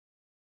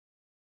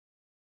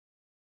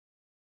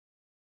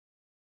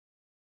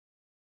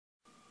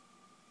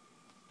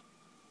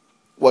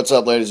What's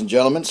up, ladies and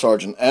gentlemen?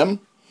 Sergeant M.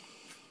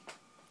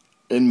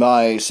 In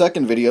my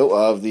second video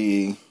of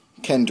the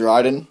Ken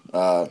Dryden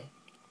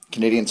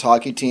Canadians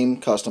hockey team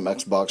custom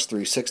Xbox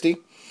 360,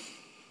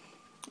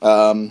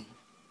 I'll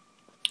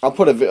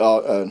put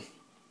an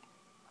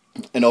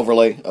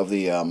overlay of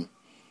the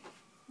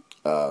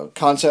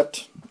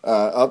concept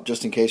up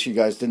just in case you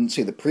guys didn't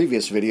see the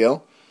previous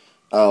video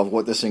of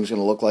what this thing's going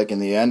to look like in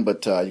the end.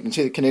 But you can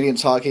see the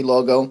Canadians hockey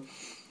logo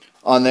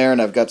on there,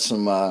 and I've got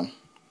some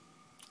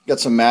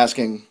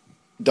masking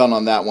done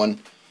on that one,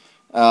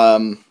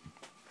 and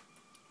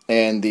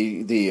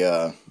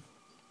the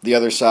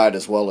other side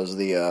as well as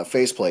the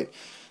faceplate.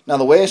 Now,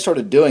 the way I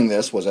started doing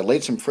this was I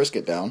laid some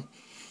Frisket down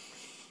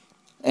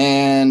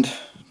and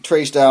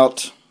traced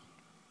out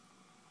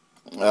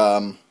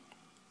the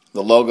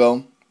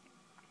logo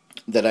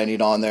that I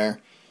need on there,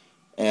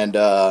 and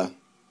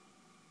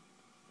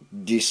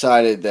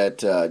decided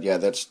that yeah,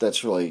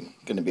 that's really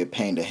going to be a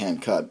pain to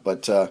hand cut.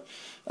 But a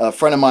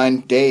friend of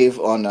mine, Dave,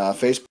 on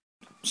Facebook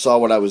saw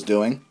what I was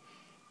doing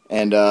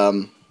and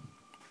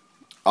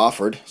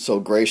offered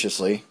so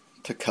graciously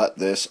to cut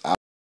this out.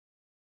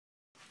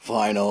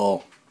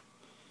 Vinyl.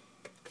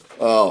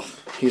 Oh,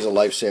 he's a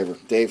lifesaver.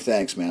 Dave,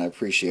 thanks, man. I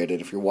appreciate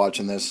it if you're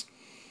watching this.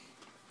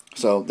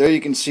 So there you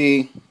can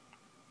see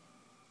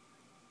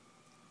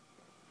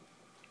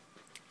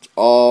it's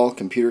all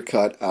computer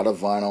cut out of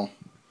vinyl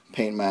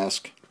paint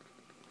mask.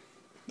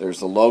 There's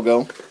the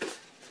logo,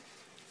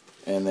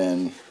 and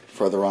then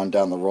further on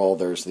down the roll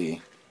there's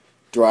the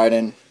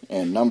Dryden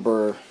and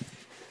number,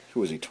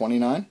 who is he,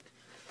 29?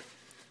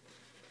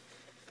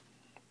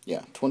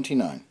 Yeah,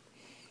 29.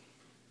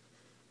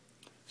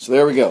 So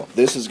there we go.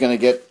 This is going to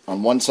get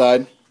on one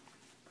side,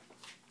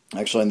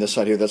 actually on this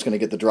side here, that's going to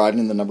get the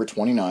Dryden and the number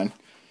 29,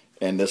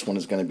 and this one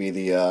is going to be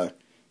the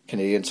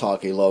Canadians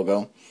hockey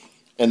logo.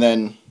 And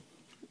then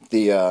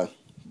the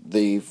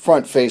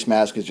front face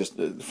mask is just,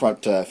 the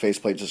front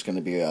faceplate is just going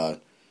to be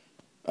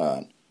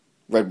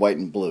red, white,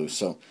 and blue.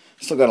 So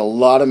still got a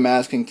lot of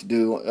masking to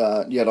do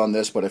yet on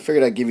this, but I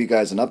figured I'd give you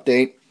guys an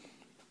update,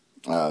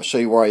 show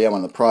you where I am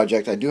on the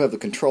project. I do have the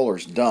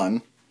controllers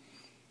done.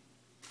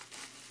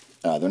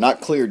 They're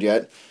not cleared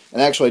yet,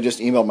 and actually I just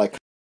emailed my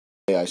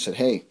company. I said,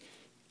 hey,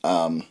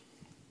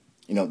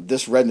 you know,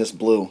 this red and this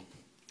blue,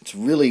 it's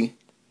really,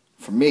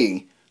 for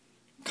me,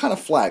 kind of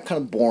flat,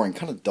 kind of boring,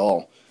 kind of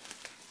dull.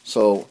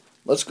 So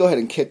let's go ahead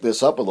and kick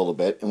this up a little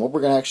bit, and what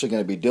we're actually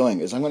going to be doing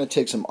is I'm going to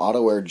take some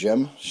Auto Air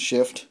Gem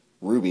Shift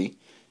Ruby,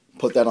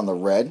 put that on the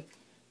red,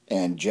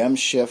 and Gem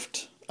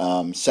Shift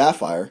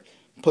Sapphire,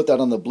 put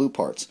that on the blue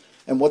parts.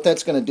 And what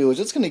that's going to do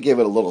is it's going to give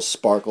it a little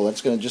sparkle.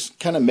 It's going to just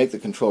kind of make the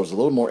controls a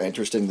little more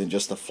interesting than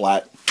just the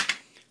flat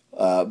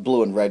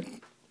blue and red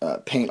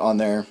paint on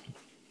there.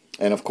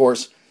 And of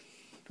course,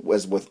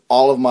 as with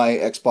all of my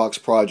Xbox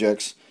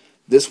projects,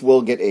 this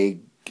will get a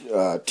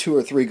 2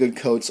 or 3 good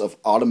coats of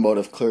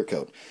automotive clear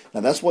coat. Now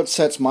that's what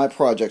sets my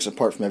projects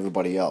apart from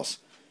everybody else.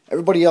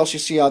 Everybody else you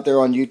see out there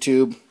on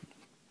YouTube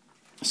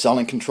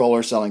selling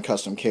controllers, selling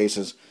custom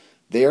cases,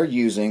 they are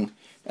using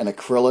an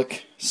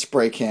acrylic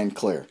spray can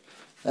clear.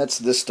 That's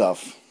this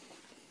stuff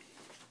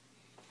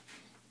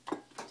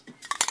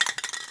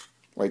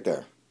right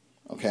there.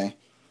 Okay,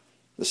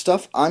 the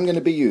stuff I'm going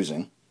to be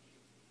using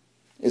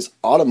is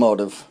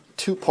automotive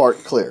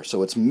 2-part clear,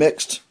 so it's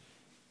mixed.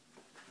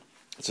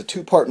 It's a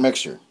 2-part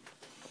mixture.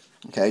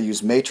 Okay, I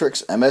use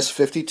Matrix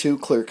MS52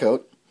 clear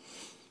coat,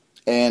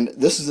 and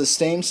this is the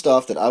same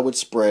stuff that I would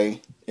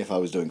spray if I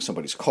was doing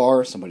somebody's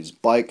car, somebody's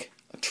bike,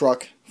 a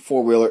truck,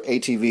 4-wheeler,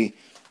 ATV,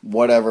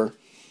 whatever.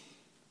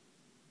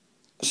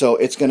 So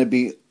it's going to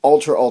be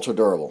ultra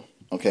durable.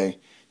 Okay,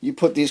 you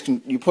put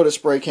a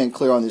spray can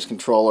clear on these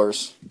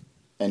controllers,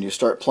 and you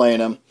start playing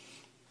them.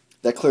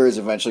 That clear is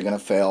eventually going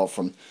to fail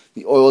from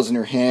the oils in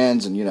your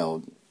hands,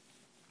 and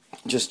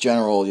just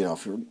general,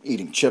 if you're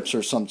eating chips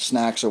or some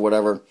snacks or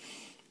whatever,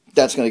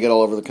 that's going to get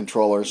all over the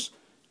controllers.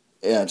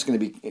 Yeah, it's going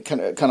to be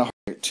kind of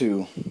hard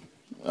to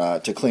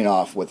clean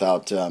off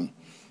without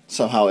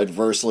somehow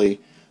adversely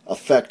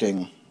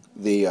affecting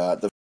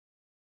the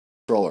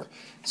controller.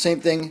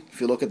 Same thing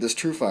if you look at this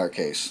TrueFire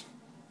case.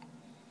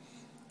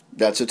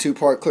 That's a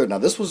 2-part clear. Now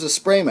this was a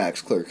Spray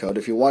Max clear coat.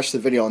 If you watch the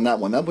video on that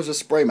one, that was a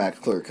Spray Max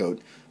clear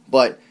coat,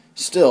 but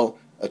still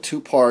a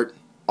 2-part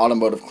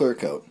automotive clear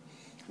coat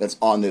that's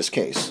on this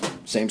case.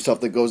 Same stuff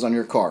that goes on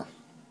your car.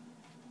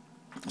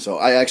 So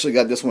I actually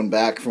got this one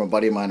back from a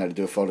buddy of mine. I had to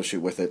do a photo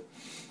shoot with it,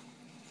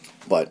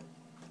 but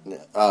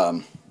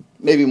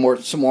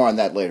maybe some more on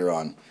that later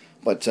on.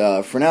 But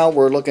for now,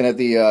 we're looking at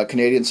the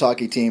Canadians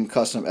hockey team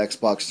custom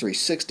Xbox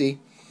 360.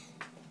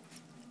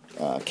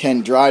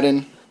 Ken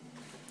Dryden,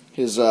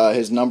 his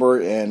number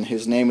and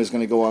his name is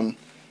going to go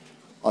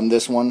on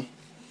this one.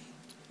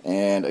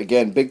 And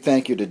again, big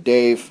thank you to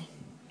Dave,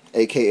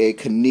 aka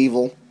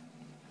Knievel,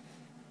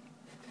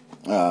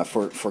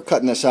 for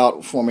cutting this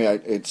out for me.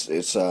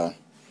 It's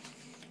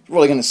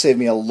really going to save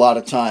me a lot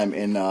of time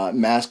in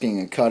masking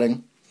and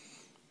cutting.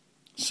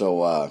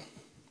 So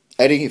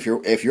Eddie,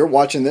 if you're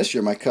watching this,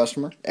 you're my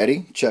customer.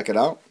 Eddie, check it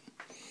out.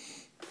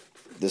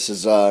 This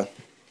is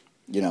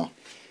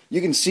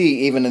you can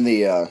see even in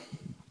the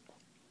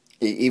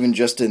even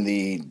just in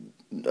the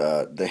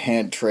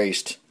hand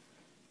traced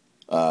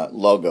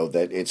logo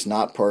that it's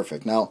not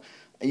perfect. Now,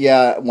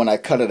 yeah, when I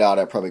cut it out,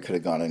 I probably could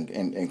have gone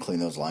and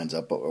cleaned those lines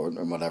up or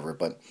whatever.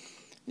 But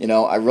you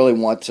know, I really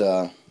want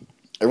I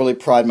really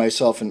pride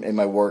myself in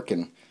my work,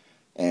 and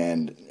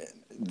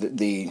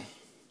the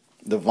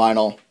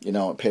vinyl. You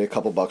know, I paid a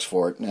couple bucks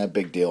for it, not a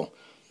big deal.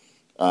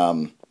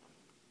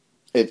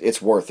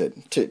 It's worth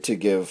it to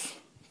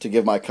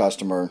give my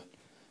customer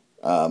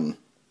you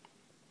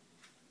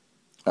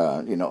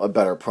know, a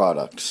better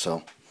product,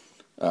 so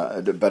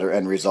a better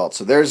end result.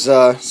 So there's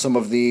some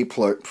of the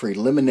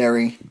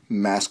preliminary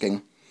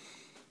masking.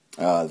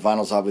 The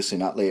vinyl's obviously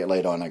not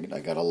laid on. I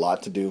got a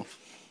lot to do.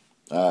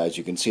 As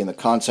you can see in the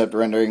concept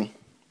rendering,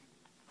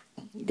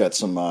 got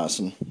some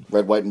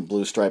red, white, and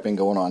blue striping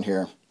going on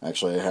here.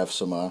 Actually, I have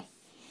some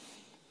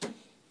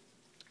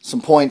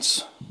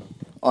points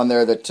on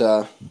there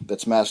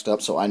that's masked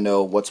up, so I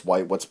know what's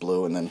white, what's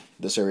blue, and then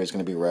this area is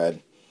going to be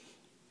red.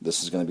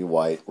 This is going to be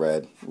white,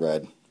 red,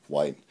 red,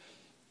 white,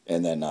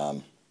 and then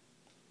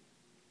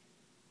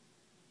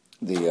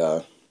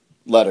the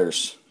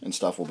letters and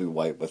stuff will be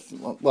white with,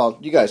 well,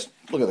 you guys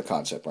look at the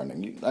concept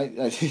rendering.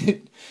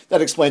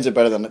 That explains it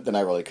better than I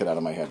really could out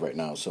of my head right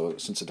now, so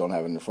since I don't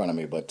have it in front of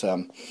me. But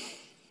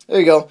there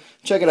you go.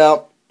 Check it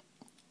out.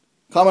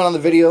 Comment on the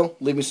video.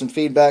 Leave me some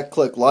feedback.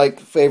 Click like,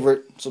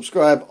 favorite,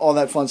 subscribe, all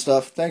that fun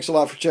stuff. Thanks a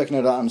lot for checking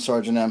it out. I'm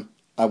Sergeant M.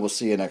 I will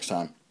see you next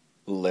time.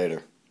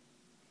 Later.